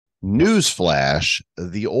Newsflash,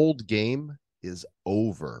 the old game is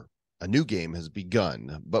over. A new game has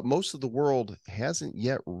begun, but most of the world hasn't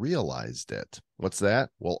yet realized it. What's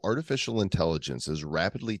that? Well, artificial intelligence is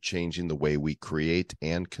rapidly changing the way we create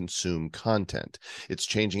and consume content. It's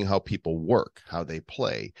changing how people work, how they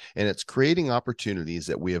play, and it's creating opportunities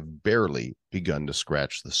that we have barely begun to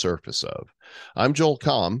scratch the surface of. I'm Joel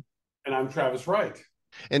Comm. And I'm Travis Wright.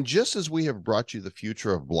 And just as we have brought you the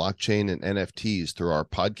future of blockchain and NFTs through our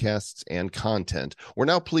podcasts and content, we're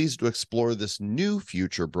now pleased to explore this new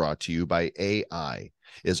future brought to you by AI.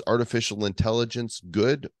 Is artificial intelligence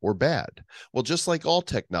good or bad? Well, just like all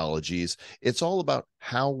technologies, it's all about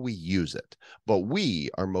how we use it. But we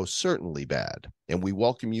are most certainly bad. And we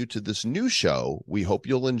welcome you to this new show we hope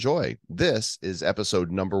you'll enjoy. This is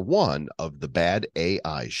episode number 1 of the Bad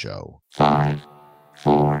AI Show. 5,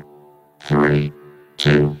 4, 3,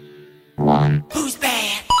 2, 1. Who's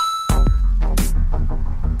bad?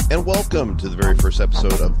 And welcome to the very first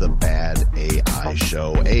episode of the Bad AI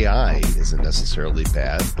Show. AI isn't necessarily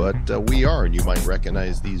bad, but we are, and you might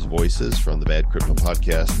recognize these voices from the Bad Crypto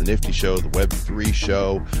Podcast, the Nifty Show, the Web3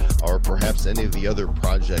 Show, or perhaps any of the other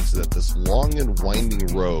projects that this long and winding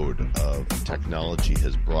road of technology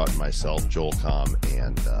has brought myself, Joel Comm,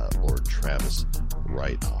 and Lord Travis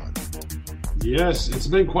Wright on. Yes, it's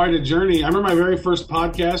been quite a journey. I remember my very first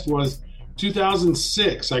podcast was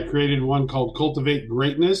 2006. I created one called Cultivate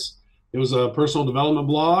Greatness. It was a personal development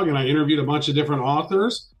blog, and I interviewed a bunch of different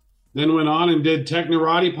authors. Then went on and did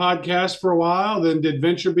Technorati podcast for a while, then did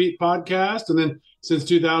VentureBeat podcast, and then since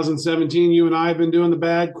 2017, you and I have been doing the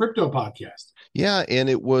Bad Crypto Podcast. Yeah, and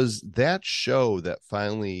it was that show that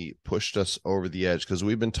finally pushed us over the edge, because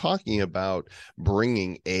we've been talking about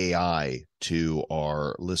bringing AI to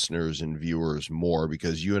our listeners and viewers more,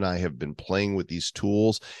 because you and I have been playing with these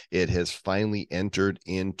tools. It has finally entered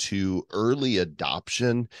into early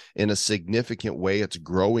adoption in a significant way. It's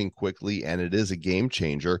growing quickly, and it is a game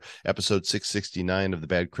changer. Episode 669 of the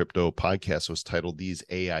Bad Crypto Podcast was titled "These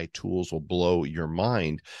AI Tools Will Blow Your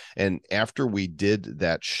Mind." And after we did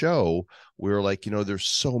that show, we were like, there's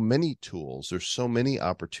so many tools, there's so many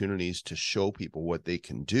opportunities to show people what they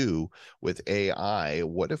can do with AI.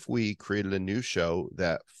 What if we created a new show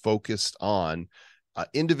that focused on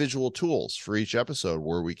individual tools for each episode,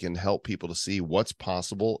 where we can help people to see what's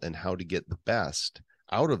possible and how to get the best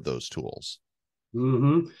out of those tools?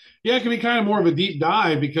 Mm-hmm. Yeah, it can be kind of more of a deep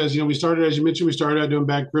dive because, we started, as you mentioned, we started out doing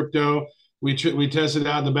Bad Crypto. We tested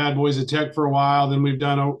out the Bad Boys of Tech for a while. Then we've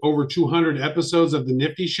done over 200 episodes of the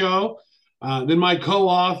Nifty Show. Then my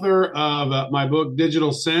co-author of my book,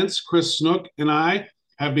 Digital Sense, Chris Snook, and I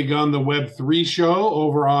have begun the Web3 show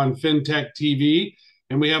over on FinTech TV.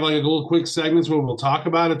 And we have like a little quick segments where we'll talk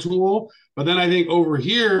about a tool. But then I think over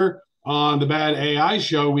here on the Bad AI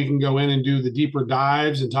show, we can go in and do the deeper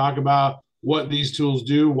dives and talk about what these tools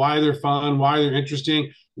do, why they're fun, why they're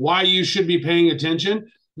interesting, why you should be paying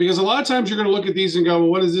attention. Because a lot of times you're going to look at these and go, well,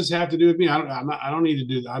 what does this have to do with me? I don't need to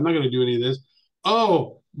do that. I'm not going to do any of this.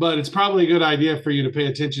 But it's probably a good idea for you to pay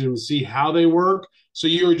attention and see how they work, so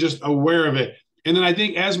you're just aware of it. And then I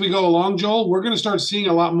think as we go along, Joel, we're going to start seeing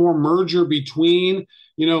a lot more merger between,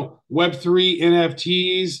 Web3,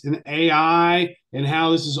 NFTs, and AI, and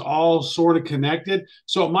how this is all sort of connected.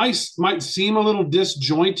 So it might seem a little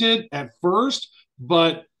disjointed at first,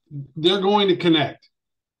 but they're going to connect.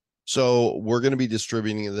 So we're going to be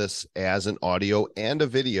distributing this as an audio and a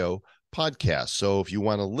video podcast. So if you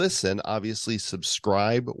want to listen, obviously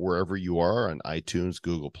subscribe wherever you are on iTunes,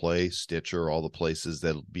 Google Play, Stitcher, all the places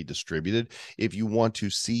that'll be distributed. If you want to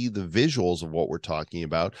see the visuals of what we're talking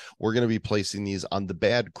about, we're going to be placing these on the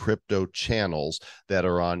Bad Crypto channels that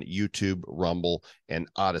are on YouTube, Rumble, and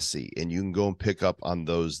Odyssey. And you can go and pick up on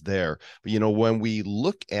those there. But, when we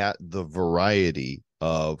look at the variety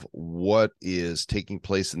of what is taking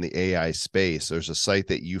place in the AI space, there's a site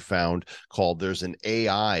that you found called There's an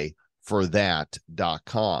AI for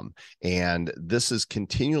that.com. And this is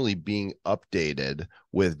continually being updated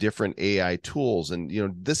with different AI tools. And,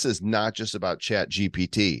 this is not just about Chat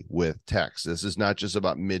GPT with text. This is not just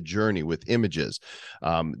about Midjourney with images.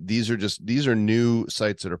 These are new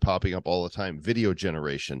sites that are popping up all the time. Video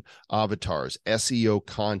generation, avatars, SEO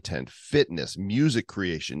content, fitness, music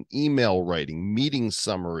creation, email writing, meeting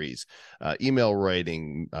summaries, email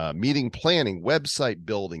writing, meeting planning, website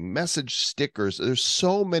building, message stickers. There's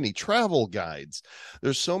so many travel guides.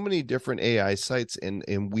 There's so many different AI sites, and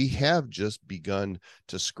we have just begun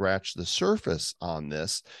to scratch the surface on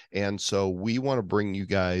this. And so we want to bring you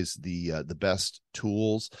guys the best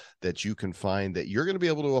tools that you can find that you're going to be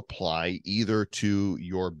able to apply either to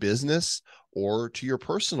your business or to your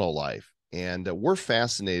personal life. And we're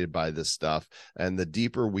fascinated by this stuff. And the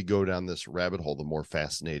deeper we go down this rabbit hole, the more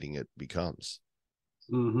fascinating it becomes.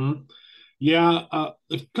 Mm-hmm. Yeah, a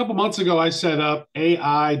couple months ago, I set up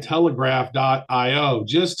AITelegraph.io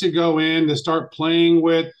just to go in to start playing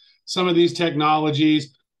with some of these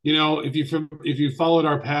technologies. If you followed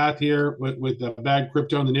our path here with the Bad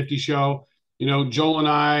Crypto and the Nifty Show, Joel and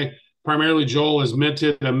I, primarily Joel, has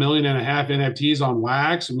minted 1.5 million NFTs on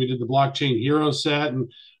Wax, and we did the Blockchain Hero set.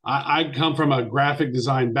 And I come from a graphic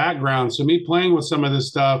design background, so me playing with some of this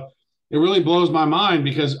stuff, it really blows my mind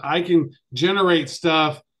because I can generate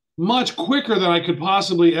stuff much quicker than I could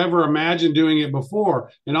possibly ever imagine doing it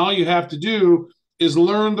before. And all you have to do is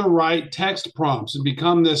learn the right text prompts and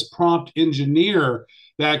become this prompt engineer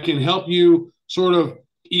that can help you sort of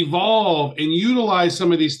evolve and utilize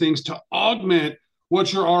some of these things to augment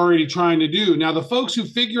what you're already trying to do. Now, the folks who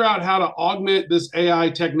figure out how to augment this AI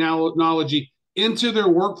technology into their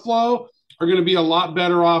workflow are going to be a lot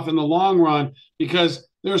better off in the long run because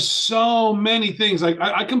there's so many things. Like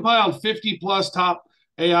I compiled 50 plus top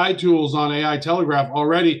AI tools on AI Telegraph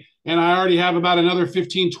already, and I already have about another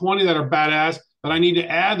 15, 20 that are badass that I need to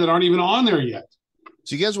add that aren't even on there yet.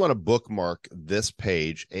 So you guys want to bookmark this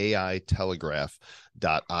page,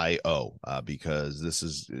 AITelegraph.io, because this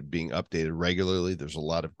is being updated regularly. There's a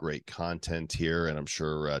lot of great content here, and I'm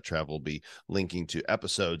sure Trav will be linking to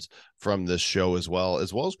episodes from this show as well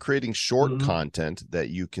as creating short content that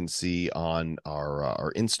you can see on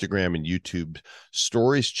our Instagram and YouTube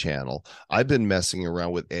stories channel. I've been messing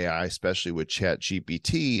around with AI, especially with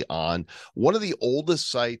ChatGPT, on one of the oldest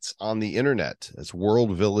sites on the internet. It's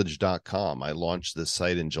worldvillage.com. I launched this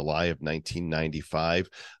site in July of 1995.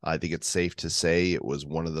 I think it's safe to say it was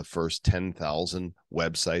one of the first 10,000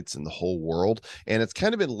 websites in the whole world, and it's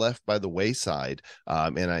kind of been left by the wayside.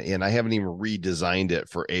 And I haven't even redesigned it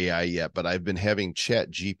for AI yet, but I've been having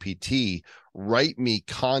ChatGPT write me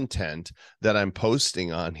content that I'm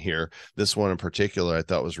posting on here. This one in particular I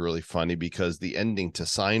thought was really funny because the ending to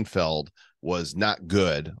Seinfeld was not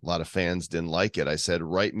good. A lot of fans didn't like it. I said,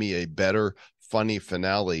 write me a better funny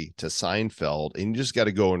finale to Seinfeld, and you just got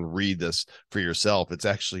to go and read this for yourself. It's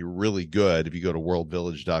actually really good. If you go to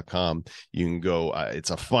worldvillage.com, you can go.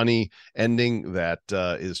 It's a funny ending that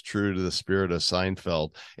is true to the spirit of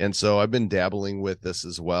Seinfeld. And so I've been dabbling with this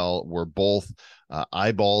as well. We're both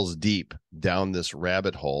eyeballs deep down this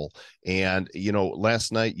rabbit hole. And,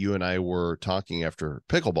 last night you and I were talking after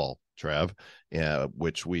pickleball, Trav,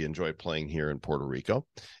 which we enjoy playing here in Puerto Rico.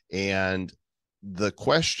 And the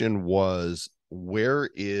question was, where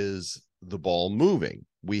is the ball moving?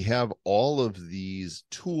 We have all of these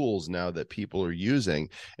tools now that people are using.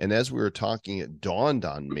 And as we were talking, it dawned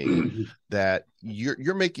on me that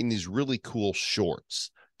you're making these really cool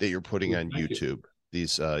shorts that you're putting on YouTube.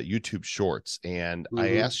 These YouTube shorts. And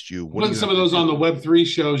I asked you, putting some of those on the Web3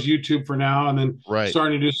 shows, YouTube for now, and then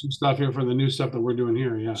starting to do some stuff here for the new stuff that we're doing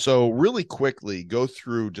here. Yeah. So really quickly, go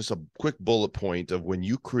through just a quick bullet point of when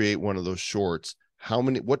you create one of those shorts,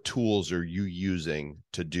 what tools are you using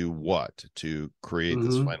to do what to create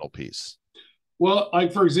this final piece? Well,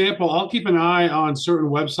 like for example, I'll keep an eye on certain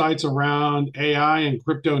websites around AI and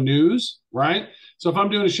crypto news, right? So if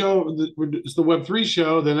I'm doing a show, it's the Web3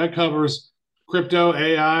 show, then that covers crypto,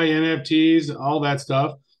 AI, NFTs, all that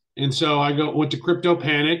stuff. And so I went to Crypto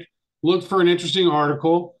Panic, looked for an interesting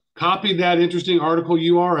article, copied that interesting article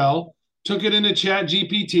URL, took it into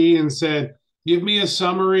ChatGPT and said, give me a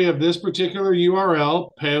summary of this particular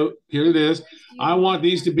URL. Here it is. I want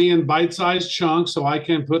these to be in bite-sized chunks so I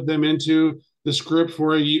can put them into the script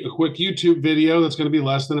for a quick YouTube video that's going to be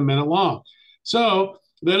less than a minute long. So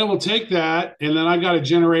then it will take that, and then I got to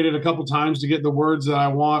generate it a couple times to get the words that I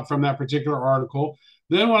want from that particular article.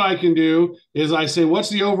 Then what I can do is I say,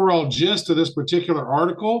 what's the overall gist of this particular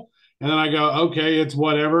article? And then I go, okay, it's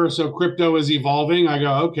whatever. So crypto is evolving. I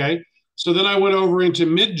go, okay. So then I went over into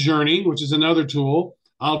Midjourney, which is another tool.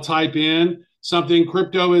 I'll type in something,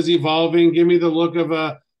 crypto is evolving. Give me the look of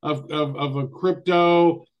a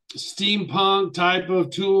crypto steampunk type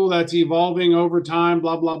of tool that's evolving over time,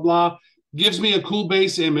 blah, blah, blah. Gives me a cool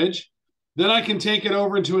base image. Then I can take it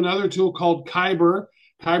over into another tool called Kyber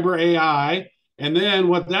AI. And then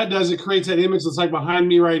what that does, it creates that image that's like behind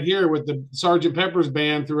me right here with the Sgt. Pepper's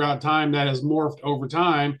band throughout time that has morphed over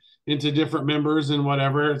time into different members and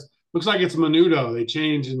whatever. It looks like it's Menudo. They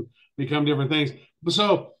change and become different things.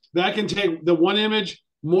 So that can take the one image,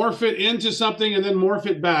 morph it into something, and then morph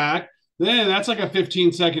it back. Then that's like a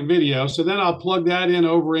 15-second video. So then I'll plug that in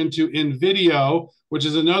over into InVideo, which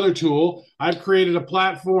is another tool. I've created a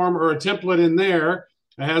platform or a template in there.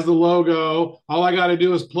 It has the logo. All I got to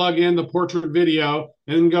do is plug in the portrait video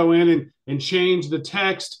and go in and change the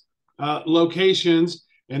text locations,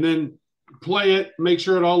 and then play it, make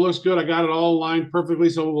sure it all looks good. I got it all aligned perfectly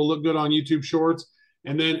so it will look good on YouTube Shorts,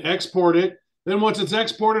 and then export it. Then once it's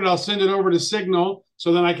exported, I'll send it over to Signal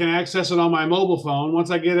so then I can access it on my mobile phone.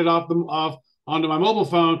 Once I get it off onto my mobile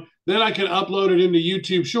phone, then I can upload it into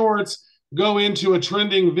YouTube Shorts, go into a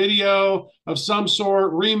trending video of some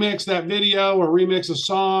sort, remix that video or remix a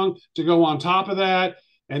song to go on top of that,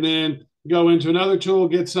 and then go into another tool,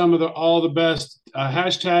 get all the best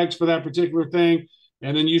hashtags for that particular thing,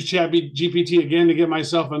 and then use ChatGPT again to get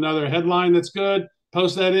myself another headline that's good,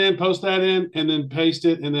 post that in, and then paste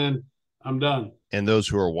it, and then I'm done. And those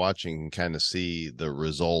who are watching can kind of see the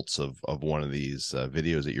results of one of these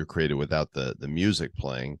videos that you created without the music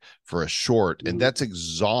playing for a short. And that's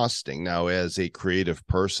exhausting. Now, as a creative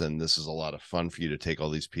person, this is a lot of fun for you to take all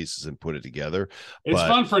these pieces and put it together. It's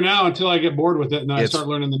fun for now until I get bored with it and then I start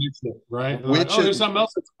learning the new shit, right? There's something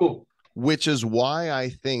else that's cool. Which is why I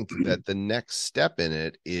think that the next step in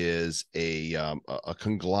it is a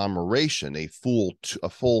conglomeration, a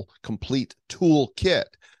full complete toolkit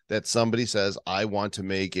that somebody says, I want to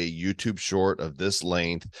make a YouTube short of this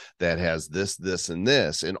length that has this, this, and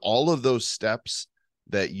this. And all of those steps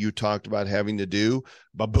that you talked about having to do,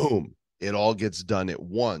 boom, it all gets done at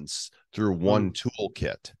once through one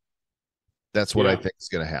toolkit. That's what I think is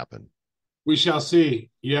going to happen. We shall see.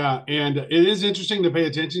 Yeah. And it is interesting to pay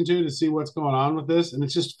attention to see what's going on with this. And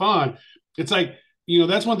it's just fun. It's like,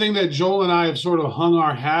 that's one thing that Joel and I have sort of hung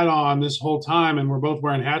our hat on this whole time. And we're both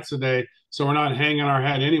wearing hats today. So we're not hanging our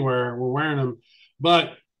hat anywhere. We're wearing them.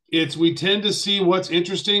 But we tend to see what's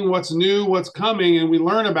interesting, what's new, what's coming, and we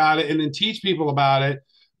learn about it and then teach people about it.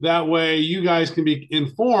 That way you guys can be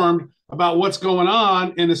informed about what's going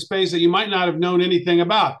on in a space that you might not have known anything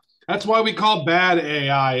about. That's why we call bad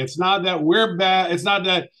AI. It's not that we're bad. It's not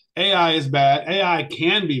that AI is bad. AI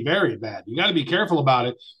can be very bad. You got to be careful about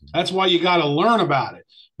it. That's why you got to learn about it,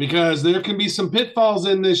 because there can be some pitfalls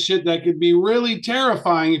in this shit that could be really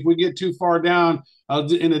terrifying if we get too far down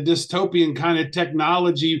in a dystopian kind of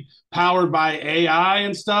technology powered by AI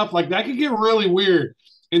and stuff. Like that could get really weird.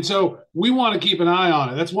 And so we want to keep an eye on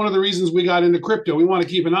it. That's one of the reasons we got into crypto. We want to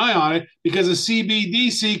keep an eye on it because a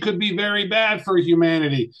CBDC could be very bad for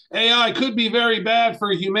humanity. AI could be very bad for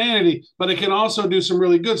humanity, but it can also do some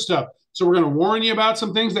really good stuff. So we're going to warn you about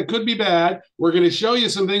some things that could be bad. We're going to show you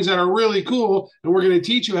some things that are really cool, and we're going to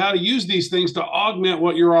teach you how to use these things to augment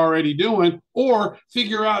what you're already doing or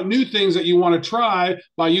figure out new things that you want to try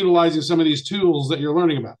by utilizing some of these tools that you're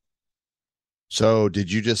learning about. So did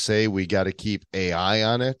you just say we got to keep AI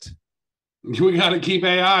on it? We got to keep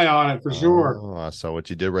AI on it for sure. Oh, I saw what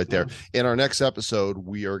you did right there. In our next episode,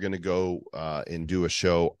 we are going to go and do a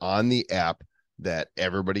show on the app that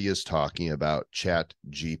everybody is talking about,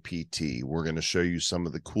 ChatGPT. We're going to show you some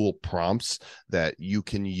of the cool prompts that you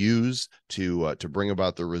can use to bring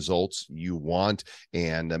about the results you want,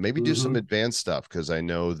 and maybe do some advanced stuff, because I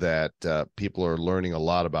know that people are learning a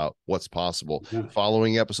lot about what's possible.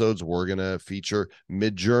 Following episodes, we're going to feature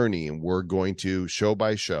Midjourney, and we're going to show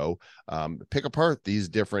by show pick apart these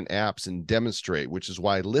different apps and demonstrate, which is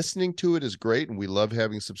why listening to it is great, and we love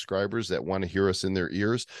having subscribers that want to hear us in their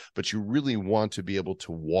ears, but you really want to be able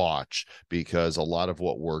to watch, because a lot of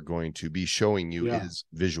what we're going to be showing you is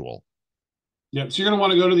visual. Yeah, so you're going to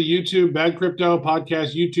want to go to the YouTube Bad Crypto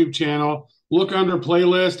Podcast YouTube channel, look under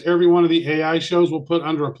playlist. Every one of the AI shows we'll put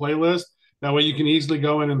under a playlist. That way you can easily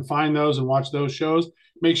go in and find those and watch those shows.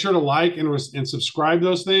 Make sure to like and subscribe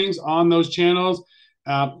those things on those channels.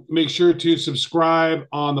 Make sure to subscribe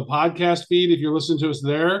on the podcast feed if you're listening to us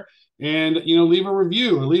there. And, leave a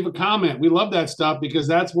review or leave a comment. We love that stuff because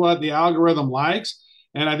that's what the algorithm likes.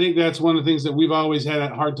 And I think that's one of the things that we've always had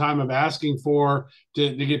a hard time of asking for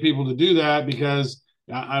to get people to do that, because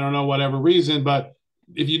I don't know, whatever reason, but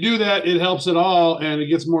if you do that, it helps it all and it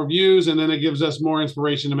gets more views, and then it gives us more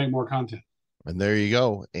inspiration to make more content. And there you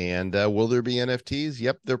go. And will there be NFTs?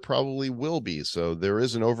 Yep, there probably will be. So there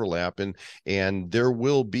is an overlap, and there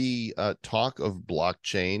will be talk of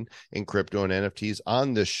blockchain and crypto and NFTs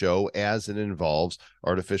on this show as it involves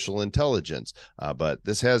artificial intelligence. But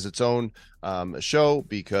this has its own show,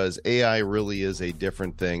 because AI really is a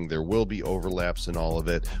different thing. There will be overlaps in all of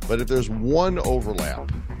it. But if there's one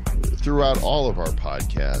overlap throughout all of our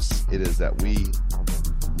podcasts, it is that we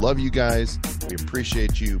love you guys. We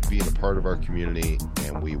appreciate you being a part of our community,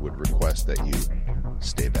 and we would request that you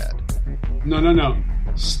stay bad. No.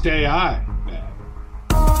 Stay bad.